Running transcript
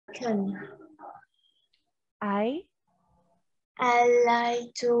weekend. I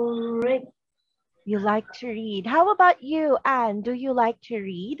like to read. You like to read. How about you, Anne? Do you like to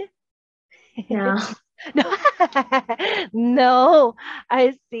read? No. No. No,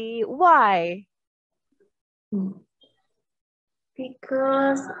 I see. Why?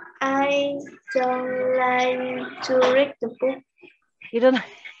 Because I don't like to read the book. You don't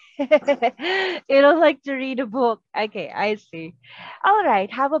you don't like to read a book. Okay, I see. All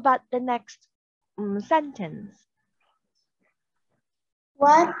right. How about the next sentence?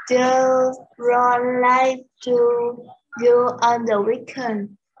 What does Ron like to do on the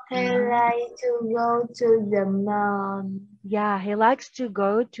weekend? He likes to go to the mall. Yeah, he likes to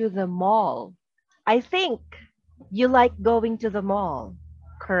go to the mall. I think you like going to the mall,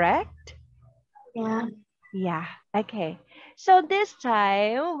 correct? Yeah. Yeah, okay. So this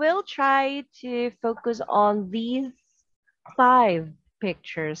time we'll try to focus on these 5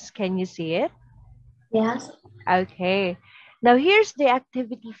 pictures. Can you see it? Yes. Okay. Now here's the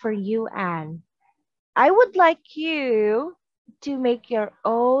activity for you, Anne. I would like you to make your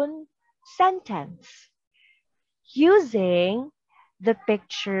own sentence using the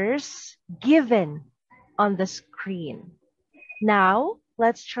pictures given on the screen. Now,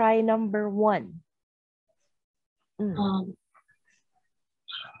 let's try number 1.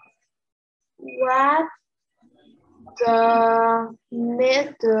 What the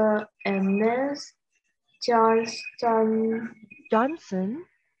Mr. and Miss Johnson Johnson?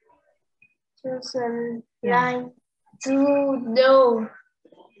 Yeah. like to do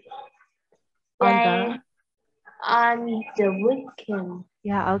On they the? on the weekend?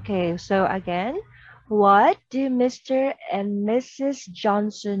 Yeah, okay. So again, what do Mr. and Mrs.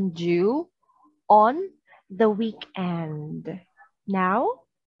 Johnson do on the weekend? Now,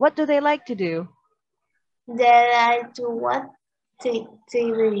 what do they like to do? They like to watch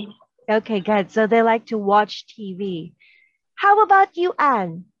TV. Okay, good. So they like to watch TV. How about you,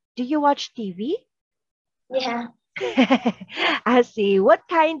 Anne? Do you watch TV? Yeah. I see. What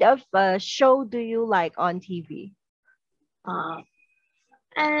kind of show do you like on TV? I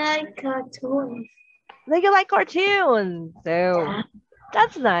like cartoons. Like you like cartoons. So Yeah.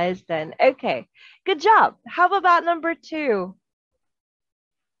 that's nice then. Okay. Good job. How about number 2?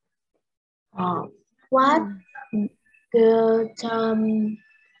 What do Tom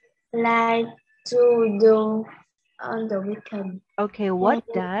like to do on the weekend? Okay, what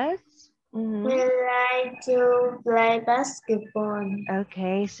does? We like to play basketball.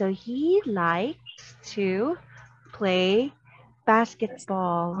 Okay, so he likes to play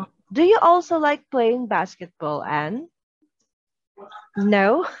basketball. Do you also like playing basketball, Anne?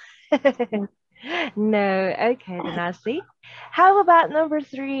 No? No. Okay, then I see. How about number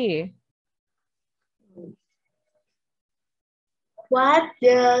 3? What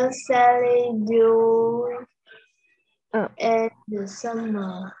does Sally do Oh, in the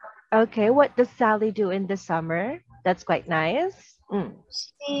summer? okay, what does Sally do in the summer? That's quite nice.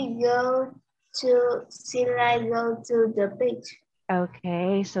 She like go to the beach.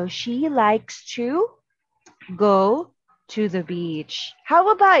 Okay, so she likes to go to the beach.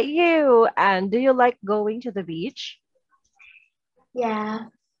 How about you? And do you like going to the beach? Yeah.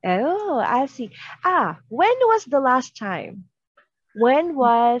 Oh, I see. When was the last time? When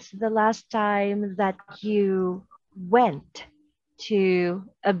was the last time that you went to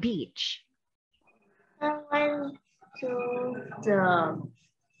a beach? I went to the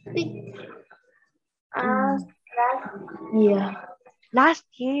beach last year. Last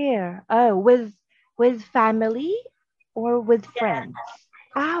year. Oh, with family or with friends?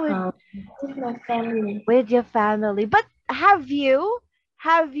 Ah, With my family. with your family. But have you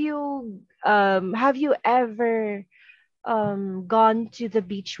ever gone to the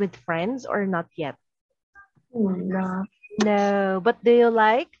beach with friends or not yet? No. No, but do you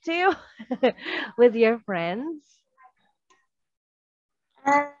like to with your friends?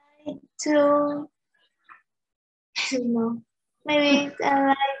 I like to, I don't know. Maybe I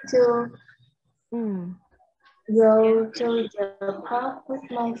like to Mm. go to the park with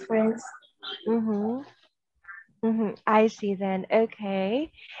my friends. Mm-hmm. Mm-hmm. I see then.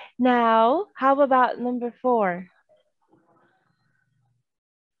 Okay. Now, how about number 4?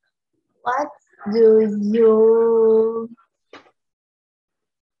 What do you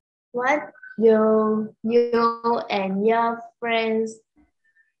what do you and your friends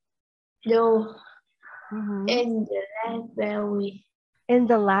do Mm-hmm. in the library? In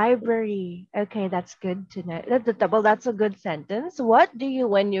the library. Okay, that's good to know. Well, that's a good sentence. What do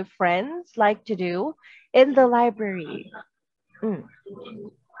you and your friends like to do in the library? Mm.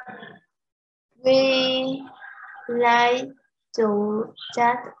 We like to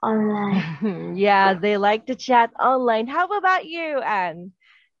chat online. Yeah, they like to chat online. How about you, Anne?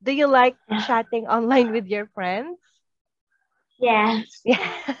 Do you like chatting online with your friends? Yes.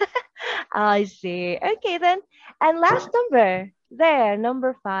 Yeah, I see. Okay, then. And last number. There,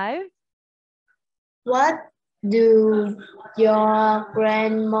 number 5. What do your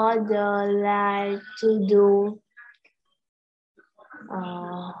grandmother like to do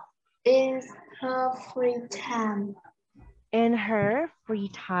in her free time? In her free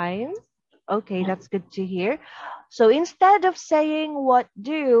time. Okay, that's good to hear. So instead of saying what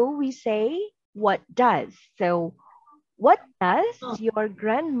do, we say what does. So what does your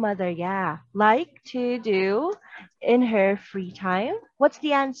grandmother, like to do in her free time? What's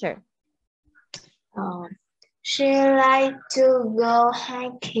the answer? She likes to go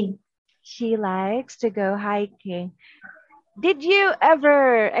hiking. She likes to go hiking. Did you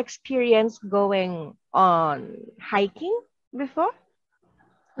ever experience going on hiking before?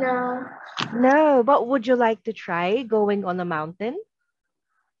 No. No, but would you like to try going on a mountain?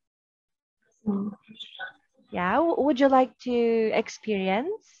 Yeah, would you like to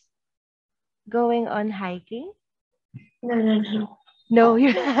experience going on hiking? No. No,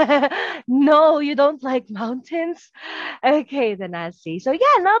 you no, you don't like mountains. Okay, then I see. So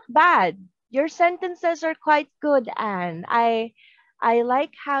yeah, not bad. Your sentences are quite good, Anne. I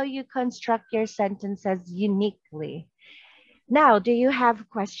like how you construct your sentences uniquely. Now, do you have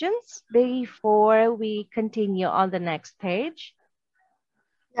questions before we continue on the next page?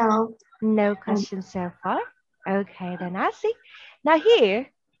 No. No questions so far? Okay, then I see. Now here,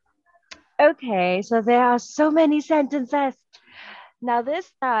 okay, so there are so many sentences. Now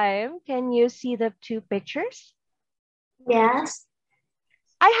this time, can you see the 2 pictures? Yes.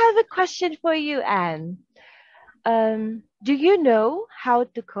 I have a question for you, Anne. Do you know how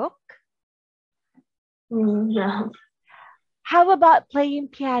to cook? No. How about playing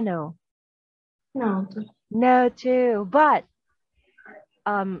piano? No. No, too. But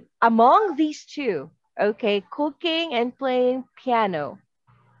among these 2, okay, cooking and playing piano,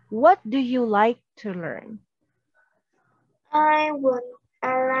 what do you like to learn? I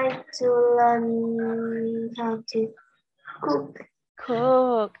like to learn how to cook.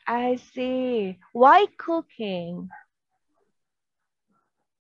 Cook, I see. Why cooking?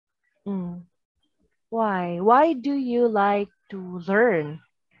 Why? Why do you like to learn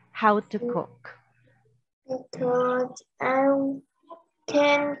how to cook? Because I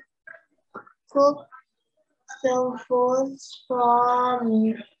can cook some foods for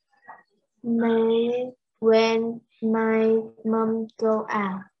me when my mom go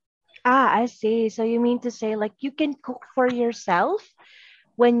out. Ah, I see. So you mean to say like you can cook for yourself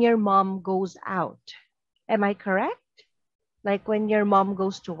when your mom goes out. Am I correct? Like when your mom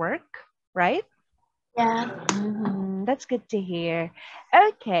goes to work, right? Yeah. That's good to hear.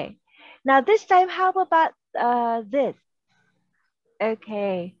 Okay. Now this time, how about this?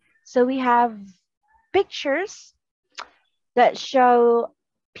 Okay. So we have pictures that show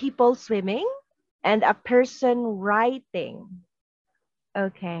people swimming and a person writing.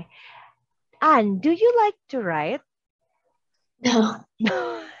 Okay. Anne, do you like to write? No.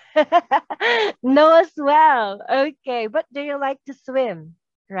 No as well. Okay. But do you like to swim?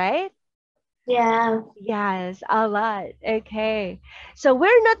 Right? Yeah. Yes, a lot. Okay. So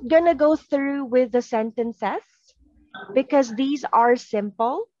we're not gonna go through with the sentences because these are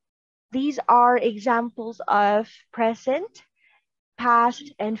simple. These are examples of present,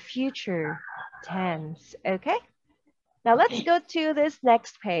 past, and future tense. Okay. Now let's go to this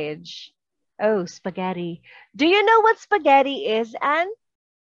next page. Oh, spaghetti. Do you know what spaghetti is, Anne?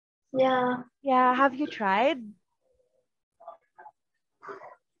 Yeah. Yeah, have you tried?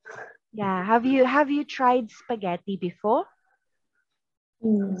 Yeah, have you tried spaghetti before?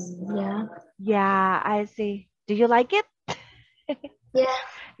 Yeah. Yeah, I see. Do you like it? Yeah.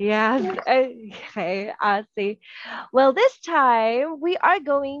 Yes, okay, I see. Well, this time we are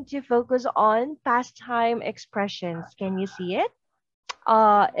going to focus on pastime expressions. Can you see it?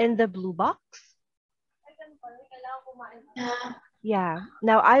 In the blue box? Yeah. Yeah.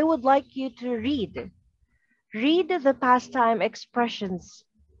 Now I would like you to read. Read the pastime expressions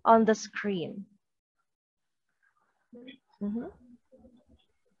on the screen. Mhm.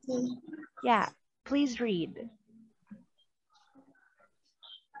 Yeah, please read.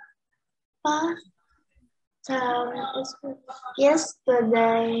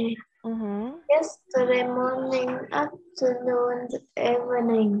 Yesterday. Mm-hmm. Yesterday morning, afternoon,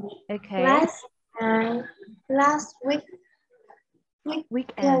 evening. Okay. Last night. Last weekend.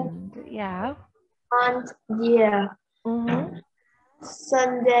 Weekend. Yeah. Month. Year. Mm-hmm.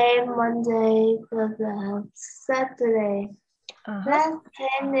 Sunday, Monday, Saturday. Uh-huh. last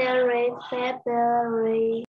January, February.